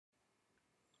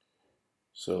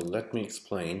So let me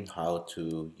explain how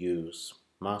to use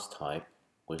MathType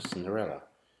with Cinderella.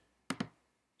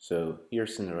 So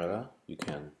here's Cinderella. You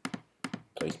can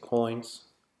place points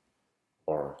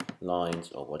or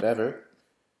lines or whatever,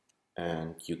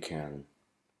 and you can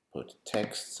put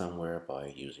text somewhere by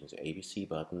using the ABC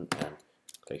button and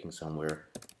clicking somewhere,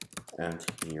 and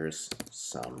here's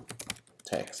some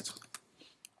text.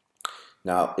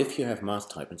 Now if you have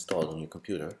MathType installed on your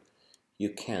computer,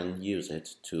 you can use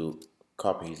it to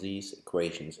copy these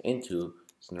equations into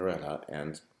Cinderella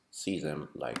and see them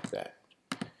like that.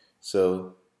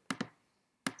 So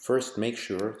first make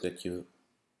sure that you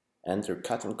enter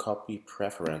cut and copy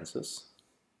preferences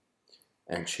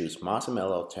and choose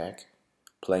MathML tag,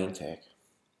 plain tag,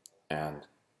 and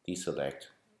deselect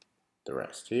the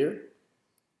rest here.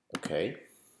 Okay,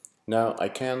 now I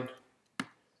can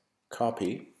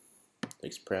copy the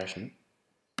expression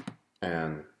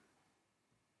and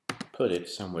put it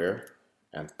somewhere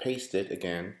and paste it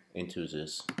again into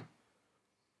this,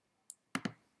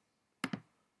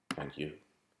 and you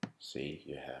see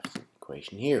you have the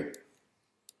equation here.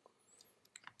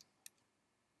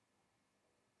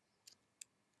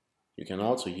 You can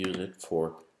also use it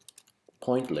for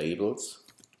point labels.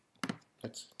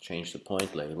 Let's change the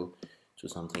point label to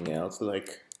something else,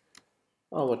 like,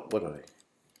 oh, what are they?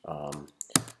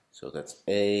 So that's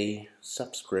a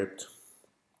subscript,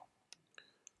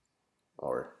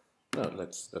 or no,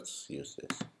 let's use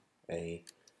this, a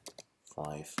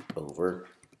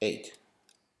 5/8.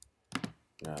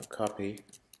 Now copy,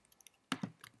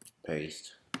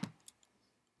 paste,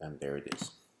 and there it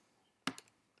is.